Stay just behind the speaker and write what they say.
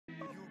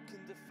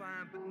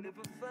find, but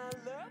never find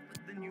love.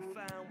 Then you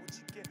find what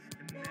you get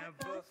and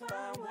never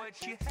find what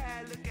you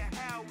had. Look at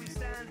how we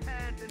stand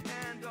hand in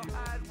hand. Don't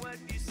hide what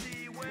you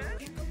see when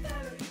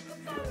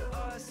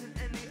us in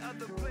any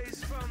other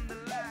place from the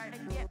light.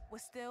 And yet we're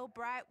still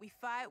bright, we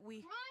fight, we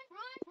run.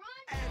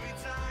 Every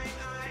time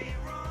I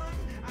run,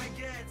 I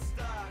get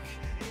stuck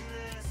in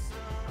the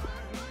sun.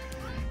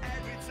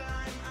 Every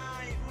time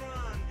I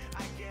run,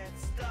 I get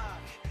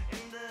stuck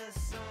in the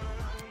sun.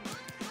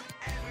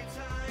 Every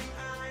time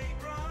I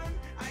run,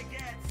 I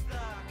get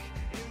stuck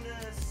in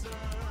the sun.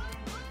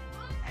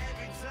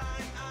 Every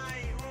time I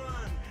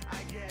run,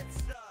 I get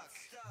stuck,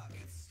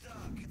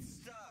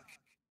 stuck.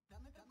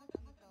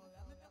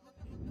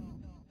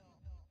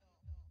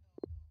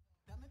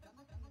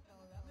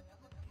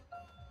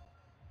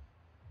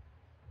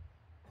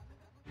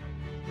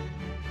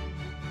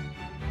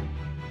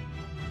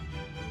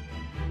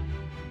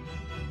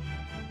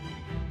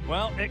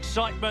 Well,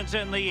 excitement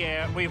in the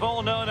air. We've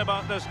all known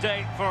about this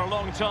date for a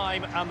long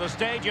time, and the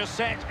stage is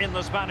set in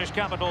the Spanish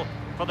capital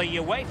for the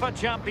UEFA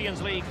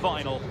Champions League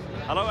final.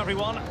 Hello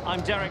everyone, I'm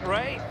Derek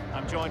Ray.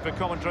 I'm joined for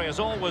commentary as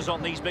always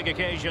on these big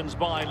occasions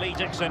by Lee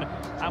Dixon,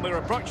 and we're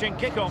approaching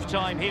kick-off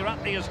time here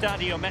at the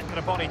Estadio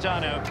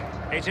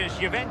Metropolitano. It is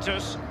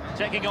Juventus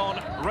taking on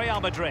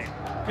Real Madrid.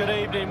 Good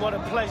evening, what a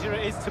pleasure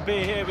it is to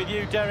be here with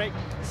you, Derek,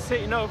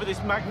 sitting over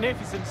this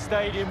magnificent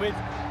stadium with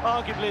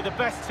arguably the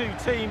best two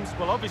teams,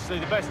 well obviously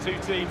the best two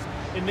teams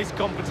in this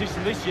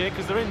competition this year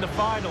because they're in the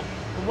final,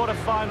 and what a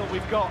final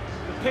we've got.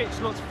 The pitch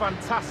looks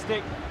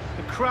fantastic,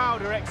 the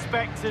crowd are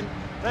expectant,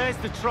 there's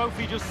the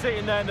trophy just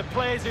sitting there and the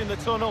players in the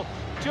tunnel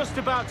just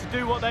about to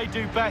do what they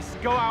do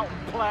best, go out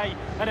and play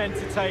and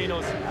entertain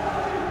us.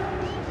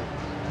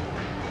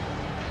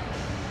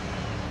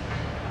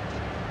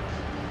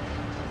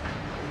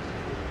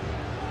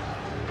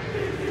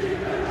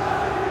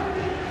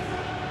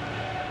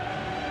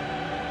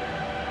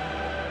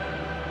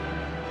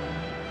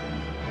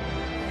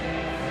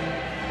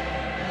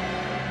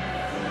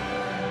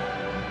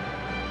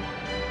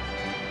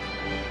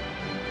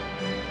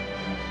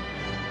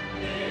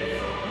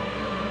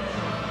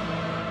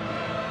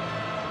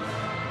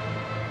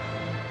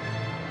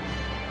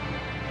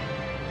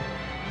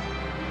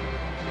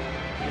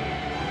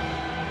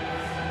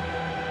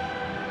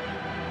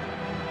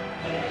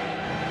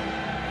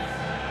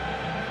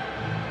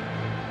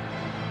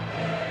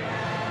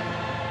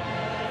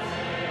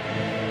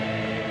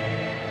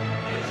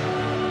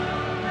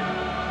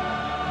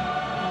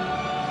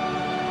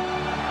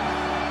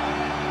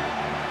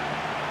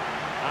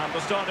 The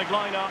starting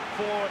lineup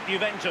for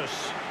Juventus.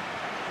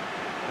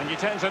 And you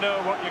tend to know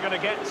what you're going to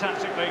get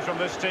tactically from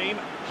this team.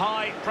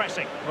 High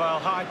pressing. Well,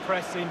 high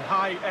pressing,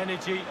 high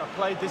energy. I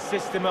played this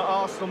system at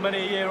Arsenal many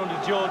a year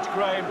under George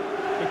Graham.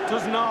 It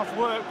doesn't half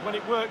work when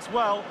it works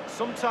well.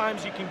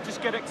 Sometimes you can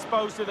just get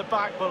exposed to the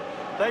back, but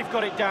they've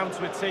got it down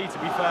to a T, to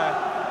be fair.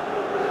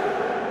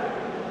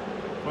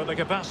 With a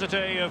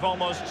capacity of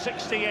almost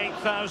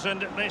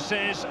 68,000, this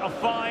is a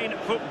fine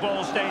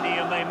football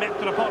stadium, the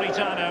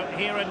Metropolitano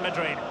here in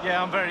Madrid.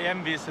 Yeah, I'm very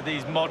envious of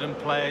these modern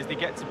players. They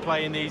get to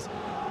play in these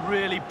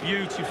really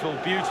beautiful,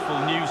 beautiful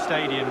new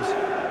stadiums.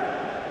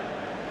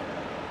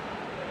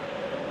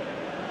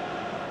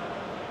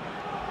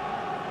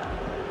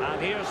 And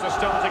here's the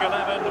starting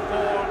 11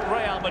 for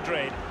Real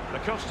Madrid. The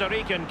Costa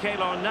Rican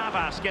Keylor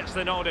Navas gets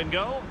the nod in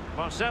goal.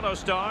 Marcelo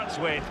starts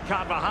with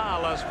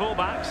Carvajal as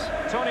fullbacks.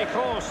 Toni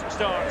Kroos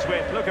starts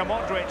with Luka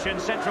Modric in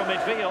central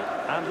midfield.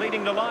 And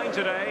leading the line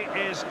today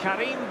is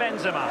Karim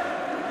Benzema.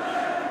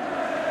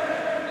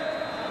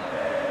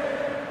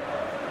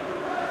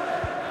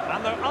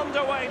 And they're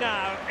underway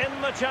now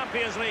in the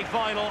Champions League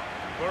final.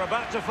 We're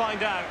about to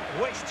find out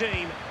which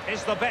team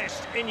is the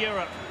best in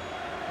Europe.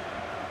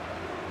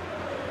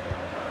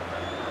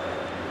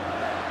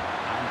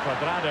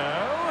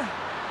 Cuadrado.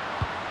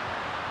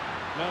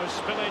 No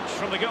spillage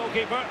from the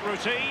goalkeeper,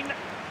 routine.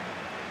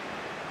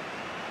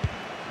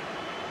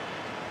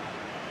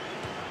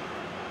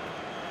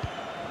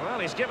 Well,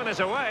 he's given us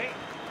away.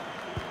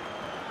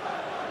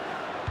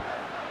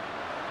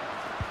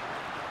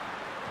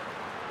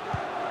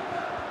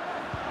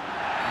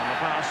 And the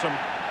pass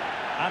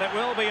and it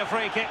will be a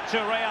free kick to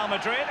Real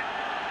Madrid.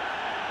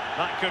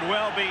 That could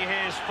well be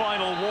his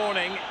final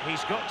warning.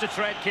 He's got to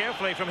tread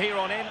carefully from here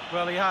on in.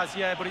 Well, he has,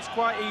 yeah, but it's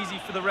quite easy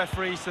for the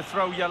referees to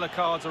throw yellow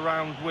cards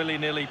around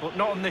willy-nilly, but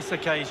not on this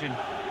occasion.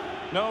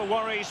 No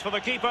worries for the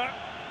keeper.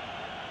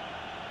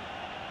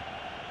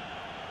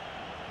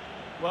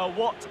 Well,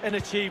 what an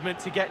achievement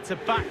to get to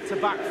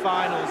back-to-back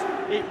finals.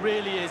 It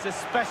really is,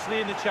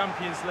 especially in the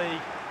Champions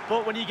League.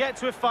 But when you get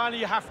to a final,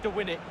 you have to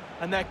win it.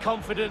 And they're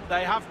confident,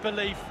 they have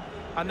belief,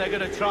 and they're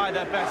going to try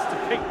their best to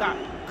pick that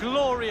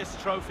glorious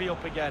trophy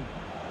up again.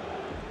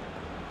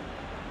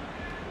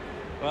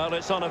 Well,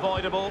 it's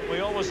unavoidable. We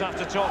always have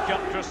to talk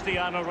up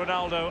Cristiano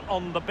Ronaldo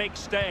on the big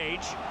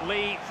stage.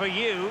 Lee, for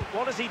you,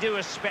 what does he do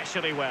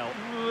especially well?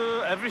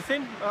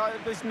 Everything.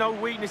 There's no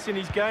weakness in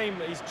his game.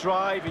 His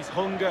drive, his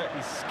hunger,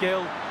 his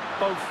skill,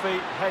 both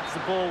feet, heads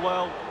the ball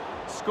well,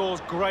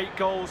 scores great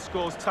goals,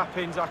 scores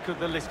tap-ins.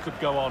 The list could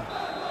go on.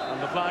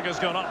 And the flag has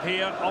gone up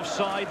here,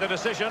 offside the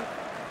decision.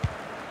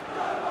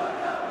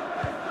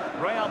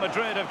 Real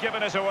Madrid have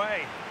given it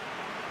away.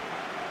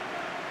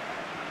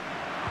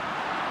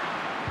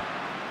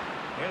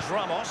 Here's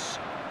Ramos.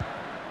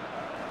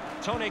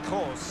 Toni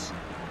Kroos.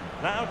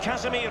 Now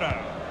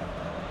Casemiro.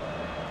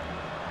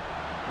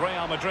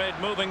 Real Madrid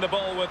moving the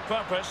ball with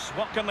purpose.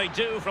 What can they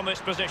do from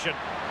this position?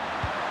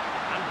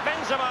 And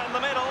Benzema in the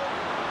middle.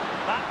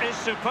 That is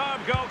superb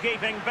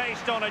goalkeeping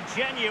based on a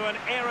genuine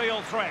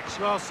aerial threat.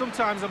 Well,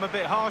 sometimes I'm a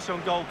bit harsh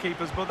on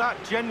goalkeepers, but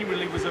that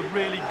genuinely was a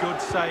really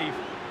good save.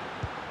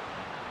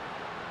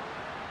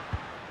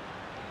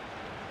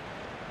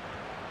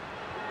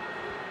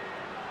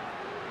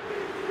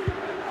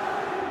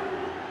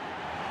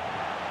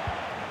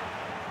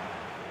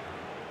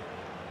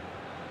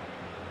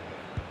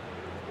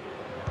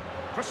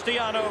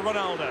 Cristiano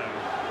Ronaldo.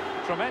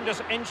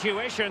 Tremendous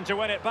intuition to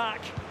win it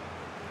back.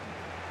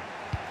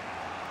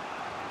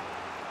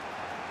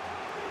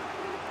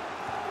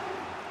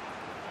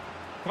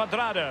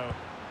 Cuadrado.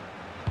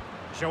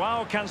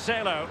 Joao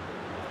Cancelo.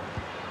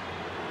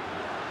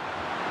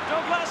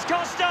 Douglas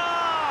Costa!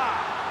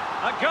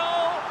 A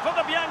goal for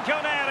the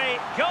Bianconeri.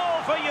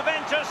 Goal for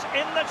Juventus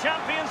in the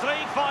Champions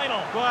League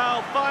final.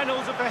 Well,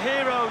 finals are for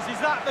heroes. Is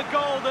that the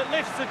goal that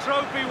lifts the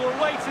trophy? We'll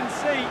wait and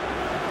see.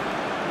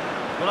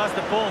 Well, as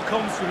the ball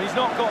comes to him, he's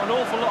not got an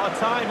awful lot of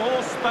time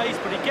or space,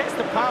 but he gets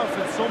the power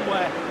from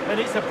somewhere, and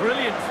it's a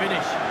brilliant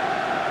finish.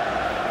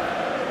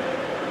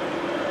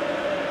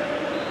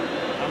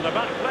 And they're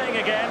back playing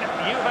again.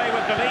 Juve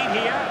with the lead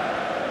here.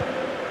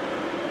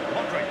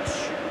 Modric.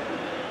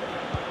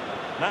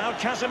 Now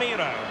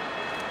Casemiro.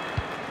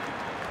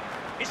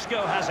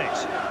 Isco has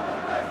it.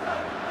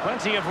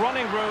 Plenty of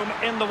running room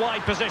in the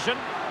wide position.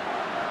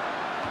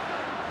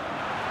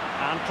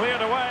 And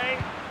cleared away.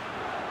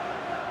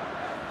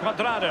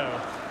 Cuadrado.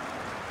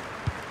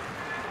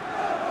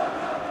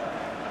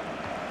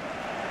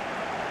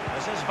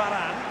 This is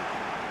Varane.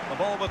 The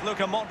ball with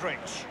Luka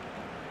Modric.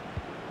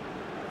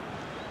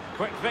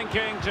 Quick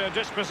thinking to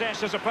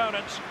dispossess his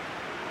opponent.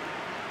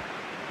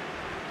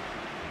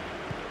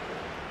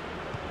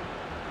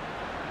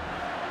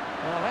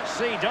 Well, let's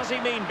see, does he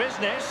mean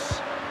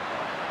business?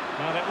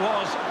 Well, it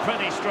was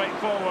pretty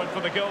straightforward for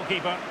the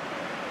goalkeeper.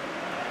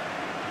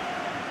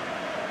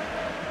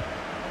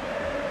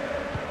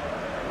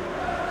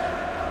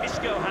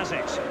 Isco has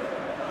it.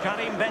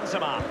 Karim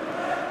Benzema.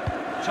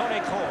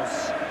 Toni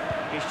Kroos.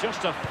 He's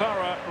just a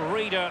thorough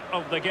reader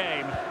of the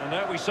game. And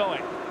there we saw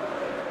it.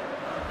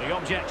 The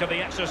object of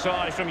the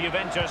exercise from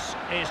Juventus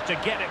is to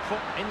get it for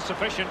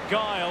insufficient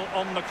guile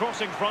on the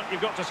crossing front,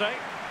 you've got to say.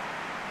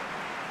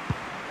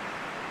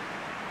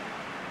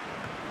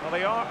 Well,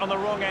 they are on the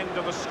wrong end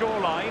of the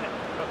scoreline.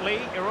 But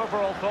Lee, your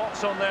overall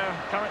thoughts on their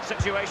current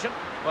situation?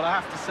 Well, I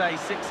have to say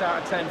 6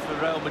 out of 10 for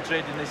Real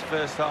Madrid in this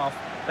first half.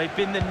 They've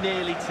been the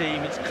nearly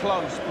team. It's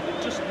close, but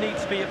they just need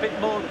to be a bit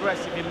more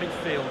aggressive in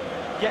midfield.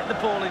 Get the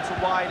ball into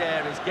wide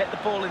areas, get the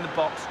ball in the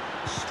box,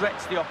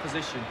 stretch the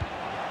opposition.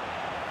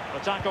 The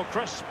tackle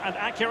crisp and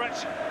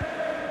accurate.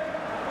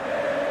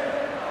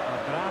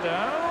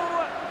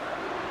 Cuadrado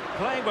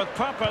playing with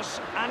purpose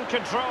and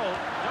control.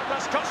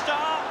 Douglas Costa.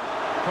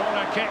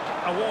 Corner kick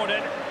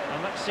awarded.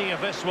 And let's see if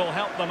this will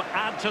help them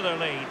add to their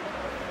lead.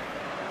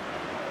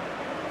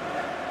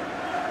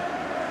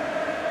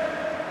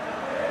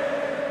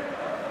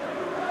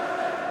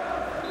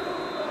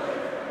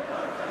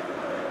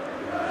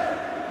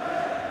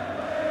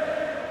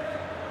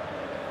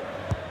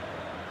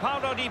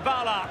 Paulo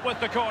Dybala with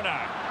the corner.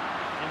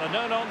 And the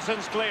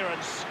no-nonsense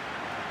clearance.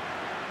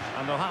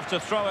 And they'll have to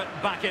throw it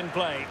back in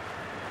play.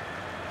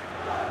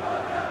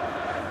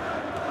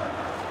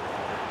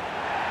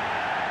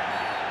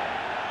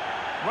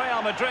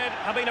 Real Madrid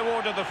have been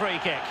awarded the free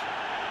kick.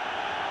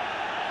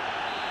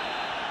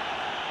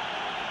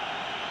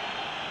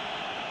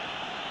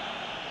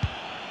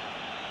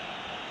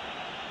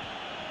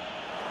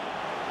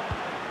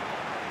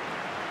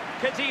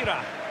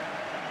 Khedira.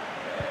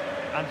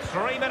 And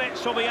 3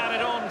 minutes will be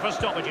added on for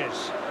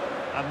stoppages.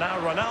 And now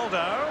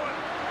Ronaldo.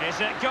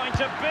 Is it going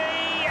to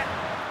be?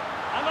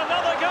 And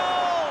another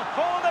goal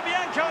for the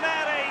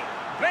Bianconeri.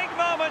 Big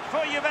moment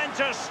for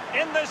Juventus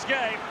in this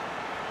game.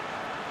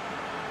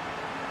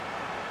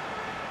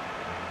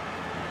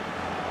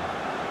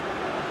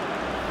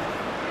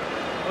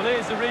 Well,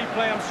 here's the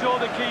replay. I'm sure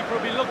the keeper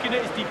will be looking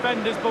at his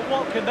defenders, but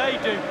what can they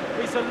do?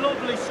 It's a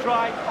lovely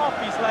strike off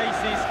his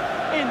laces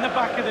in the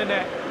back of the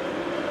net.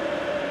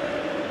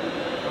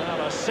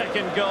 Well, a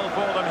second goal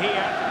for them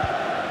here.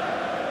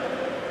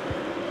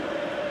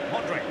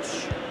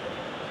 Modric.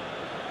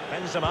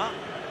 Benzema.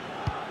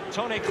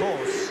 Toni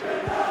Kroos.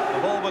 The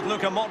ball with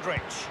Luka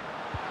Modric.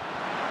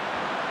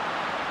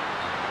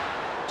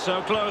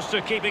 So close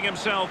to keeping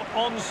himself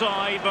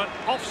onside, but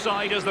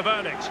offside is the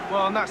verdict.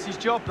 Well, and that's his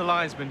job, the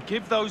linesman.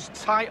 Give those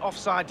tight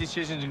offside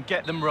decisions and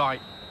get them right.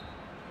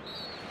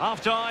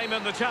 Half-time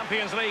in the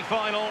Champions League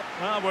final.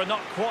 Well, we're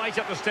not quite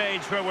at the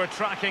stage where we're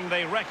tracking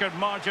the record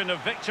margin of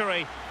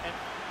victory.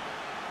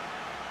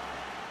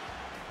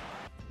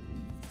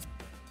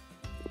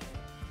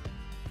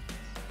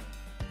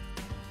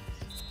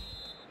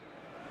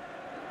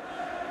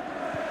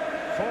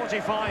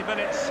 45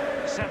 minutes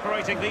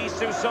separating these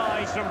two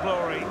sides from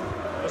glory.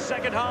 The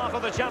second half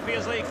of the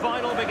Champions League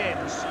final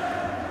begins.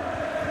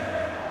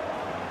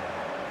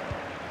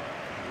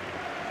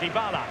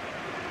 Dybala.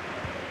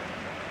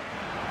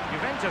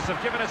 Juventus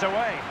have given it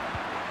away.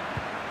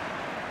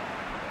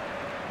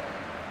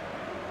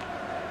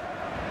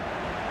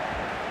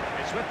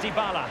 It's with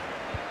Dybala.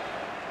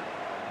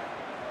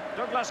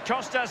 Douglas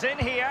Costa's in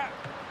here.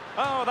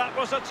 Oh, that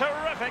was a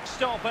terrific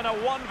stop in a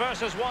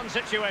 1-versus-1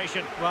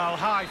 situation. Well,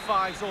 high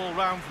fives all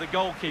round for the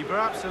goalkeeper.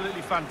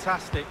 Absolutely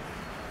fantastic.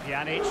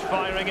 Pjanic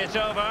firing it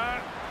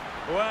over.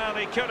 Well,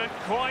 he couldn't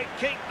quite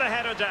keep the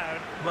header down.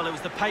 Well, it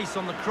was the pace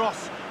on the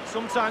cross.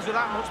 Sometimes with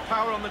that much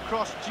power on the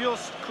cross,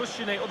 just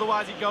cushion it,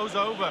 otherwise it goes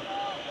over.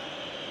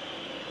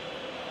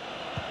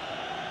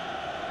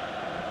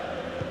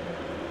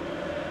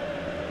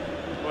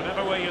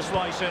 Whatever way you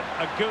slice it,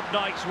 a good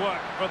night's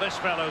work for this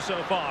fellow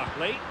so far.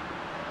 Lee?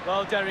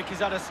 Well, Derek, he's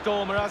had a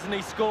stormer, hasn't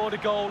he? Scored a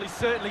goal. He's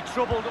certainly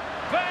troubled.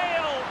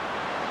 Bale!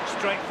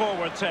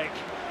 Straightforward take.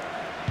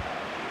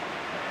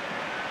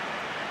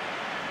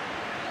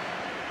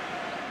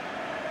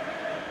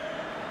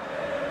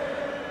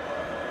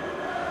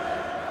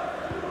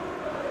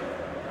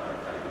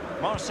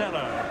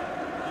 Marcelo.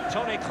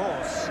 Toni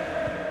Kroos.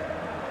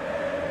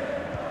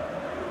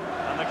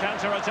 And the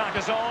counter-attack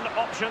is on.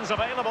 Options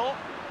available.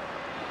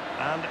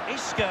 And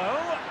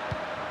Isco.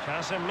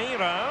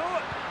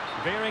 Casemiro.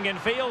 Veering in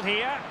field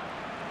here.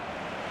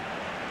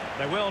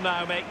 They will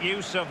now make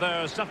use of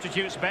their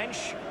substitutes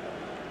bench.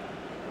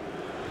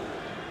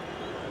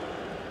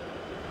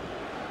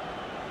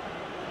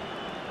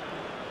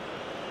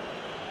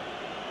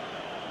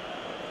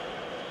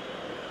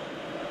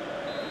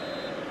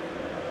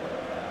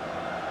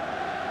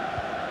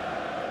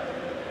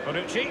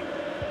 Bonucci.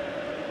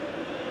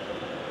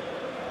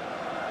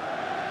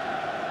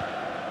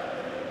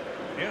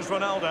 Here's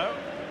Ronaldo.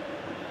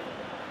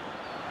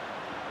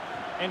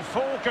 In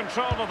full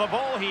control of the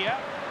ball here.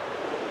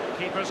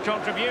 Keeper's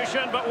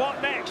contribution, but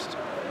what next?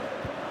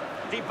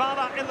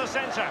 Dybala in the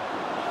centre.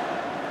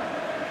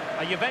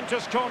 A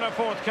Juventus corner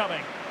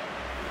forthcoming.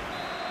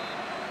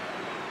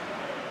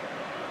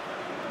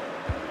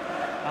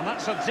 And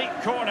that's a deep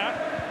corner.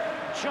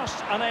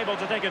 Just unable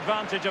to take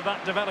advantage of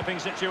that developing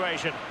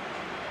situation.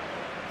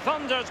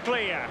 Thunder's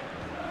clear.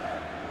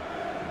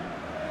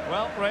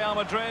 Well, Real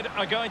Madrid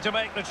are going to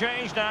make the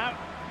change now.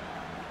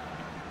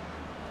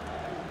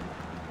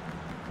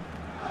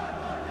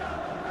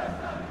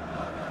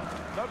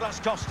 Douglas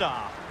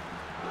Costa.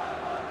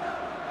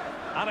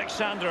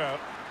 Alexandro.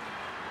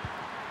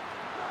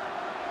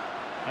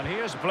 And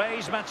here's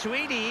Blaise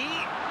Matuidi.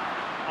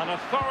 An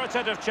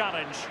authoritative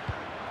challenge.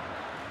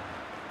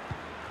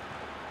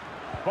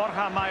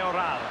 Borja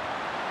Mayoral.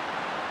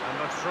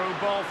 And a through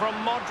ball from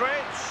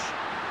Modric.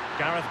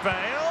 Gareth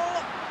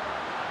Bale.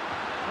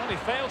 Well, he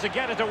failed to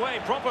get it away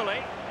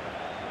properly.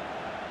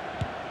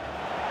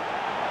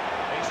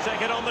 He's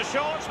taken on the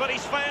shots, but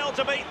he's failed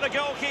to beat the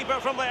goalkeeper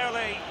from there,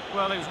 Lee.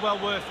 Well, it was well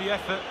worth the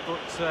effort,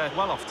 but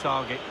well off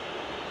target.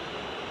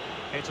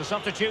 It's a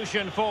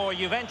substitution for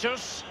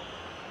Juventus.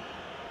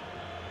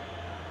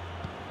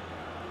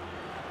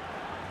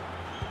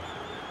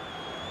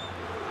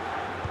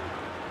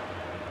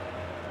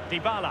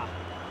 Dybala.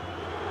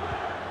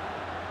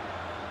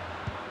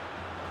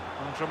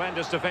 And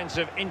tremendous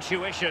defensive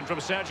intuition from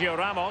Sergio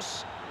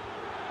Ramos.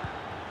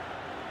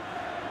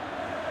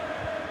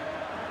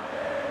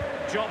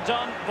 Job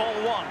done, ball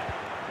one.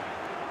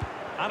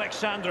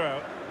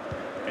 Alexandro.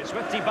 It's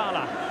with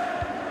Dybala.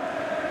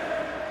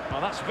 Well,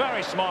 that's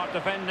very smart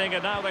defending,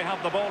 and now they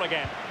have the ball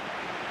again.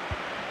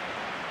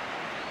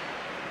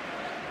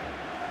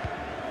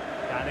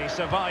 Dani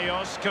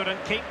Ceballos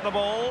couldn't keep the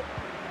ball.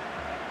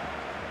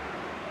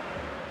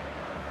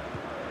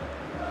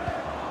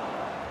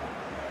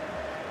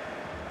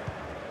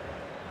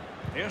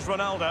 Here's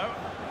Ronaldo.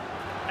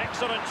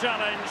 Excellent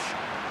challenge.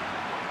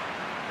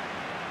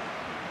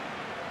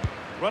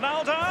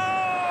 Ronaldo!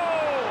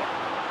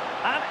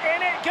 And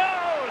in it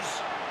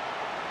goes!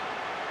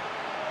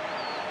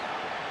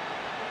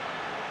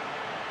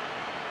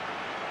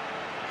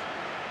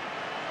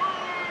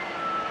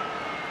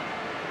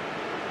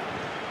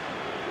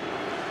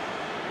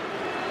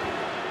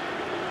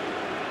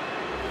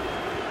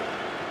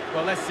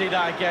 Well, let's see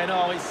that again.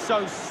 Oh, it's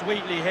so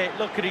sweetly hit.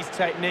 Look at his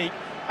technique.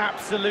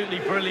 Absolutely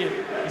brilliant.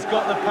 He's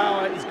got the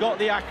power, he's got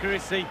the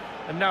accuracy,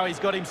 and now he's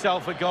got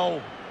himself a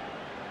goal.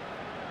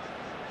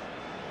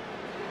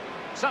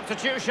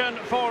 Substitution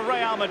for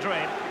Real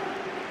Madrid.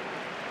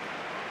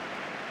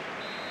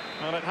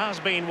 Well, it has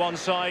been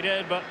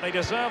one-sided, but they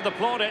deserve the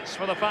plaudits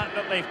for the fact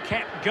that they've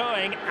kept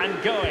going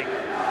and going.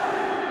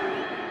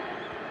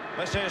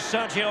 This is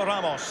Sergio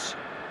Ramos.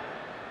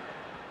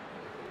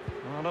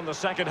 Well, in the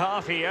second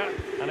half here,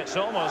 and it's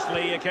almost,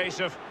 Lee, a case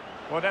of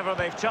whatever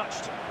they've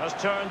touched has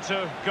turned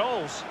to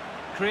goals.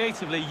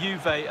 Creatively,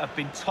 Juve have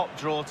been top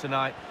draw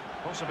tonight.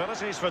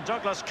 Possibilities for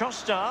Douglas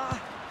Costa.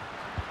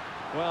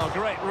 Well,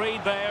 great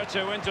read there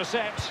to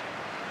intercept.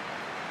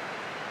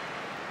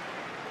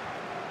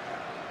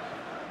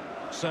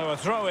 So a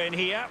throw in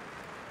here.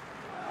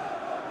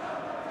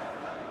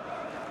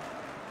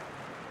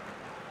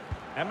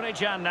 Emre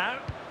Can now.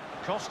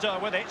 Costa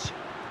with it.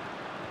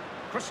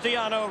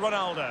 Cristiano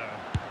Ronaldo.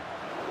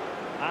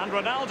 And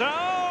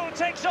Ronaldo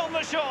takes on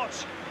the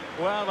shot.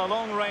 Well, a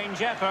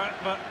long-range effort,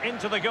 but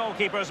into the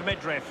goalkeeper's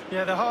midriff.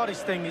 Yeah, the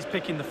hardest thing is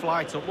picking the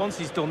flight up. Once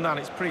he's done that,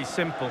 it's pretty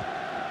simple.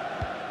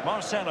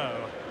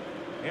 Marcelo.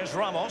 Here's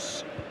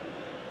Ramos.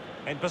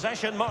 In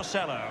possession,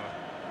 Marcelo.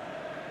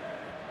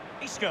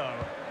 Isco.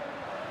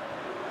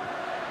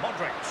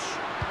 Modric.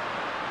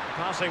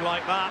 Passing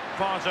like that,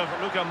 part of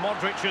Luka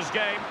Modric's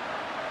game.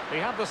 He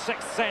had the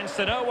sixth sense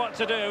to know what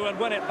to do and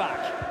win it back.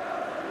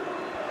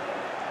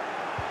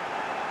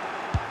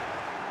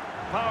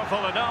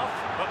 Powerful enough,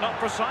 but not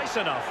precise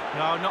enough.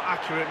 No, not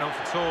accurate enough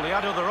at all. He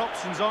had other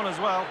options on as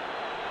well.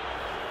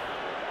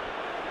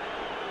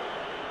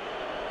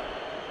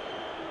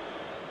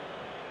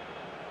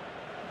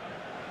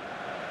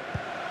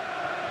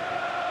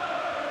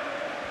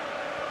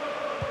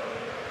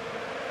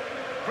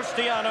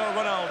 Cristiano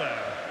Ronaldo.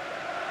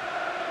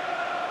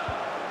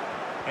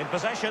 In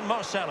possession,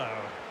 Marcelo.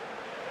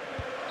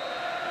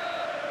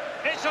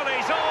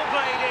 Italy's old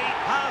lady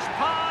has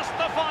passed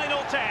the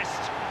final test.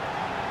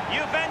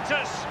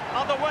 Juventus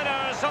are the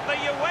winners of the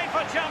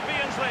UEFA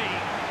Champions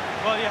League.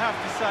 Well, you have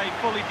to say,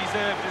 fully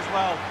deserved as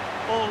well.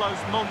 All those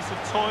months of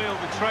toil,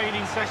 the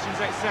training sessions,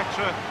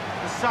 etc.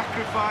 The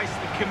sacrifice,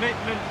 the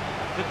commitment,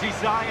 the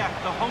desire,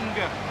 the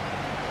hunger,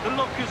 the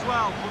luck as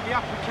well, but the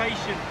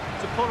application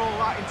to put all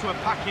that into a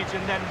package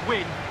and then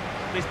win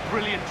this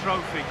brilliant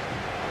trophy.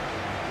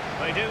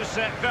 They do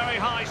set very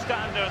high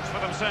standards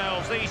for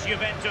themselves, these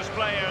Juventus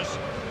players.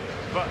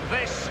 But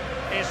this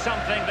is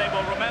something they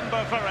will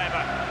remember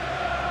forever.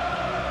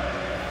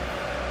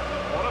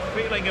 What a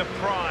feeling of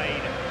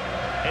pride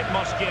it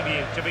must give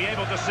you to be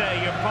able to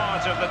say you're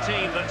part of the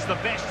team that's the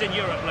best in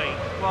Europe League.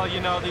 Well, you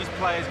know, these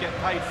players get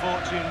paid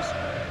fortunes.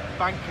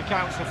 Bank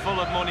accounts are full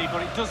of money,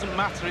 but it doesn't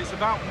matter. It's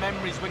about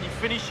memories. When you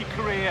finish your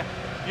career,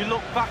 you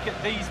look back at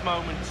these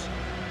moments.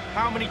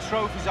 How many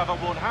trophies have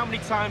I won? How many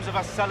times have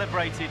I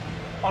celebrated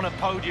on a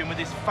podium with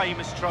this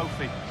famous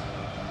trophy?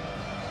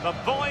 The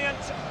buoyant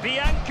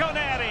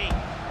Bianconeri,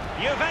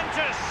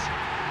 Juventus,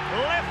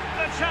 lift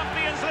the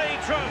Champions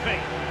League trophy.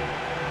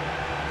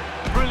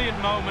 Brilliant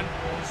moment,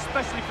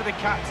 especially for the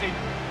captain.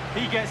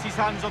 He gets his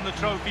hands on the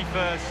trophy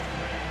first.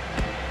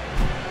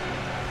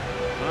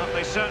 Well,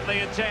 they certainly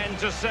intend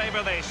to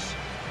savour this.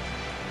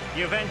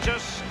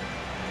 Juventus,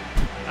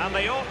 and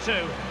they ought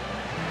to.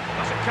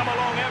 Doesn't come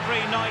along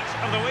every night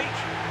of the week.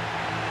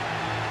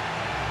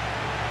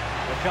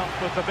 The cup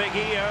with the big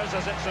ears,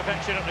 as it's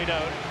affectionately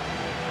known.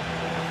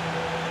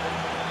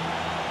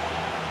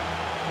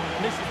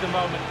 And this is the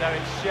moment,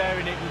 Derek,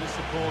 sharing it with the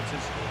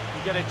supporters.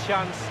 You get a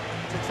chance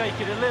to take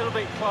it a little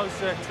bit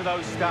closer to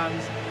those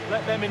stands.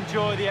 Let them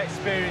enjoy the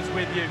experience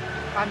with you.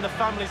 And the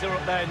families are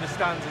up there in the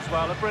stands as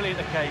well. A brilliant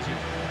occasion.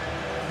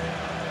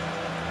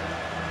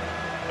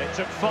 It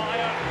took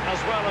fire as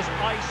well as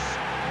ice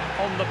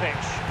on the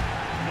pitch.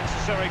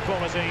 Necessary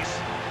qualities.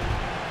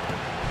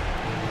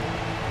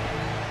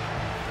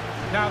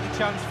 Now the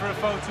chance for a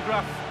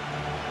photograph.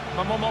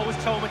 My mum always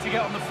told me to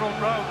get on the front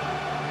row.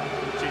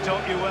 She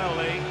taught you well,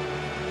 Lee.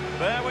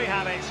 There we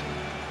have it.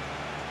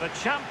 The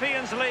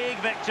Champions League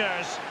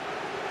victors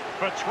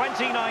for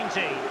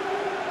 2019.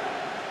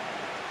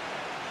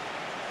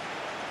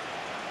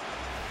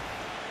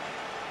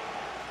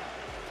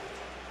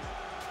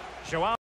 Joao.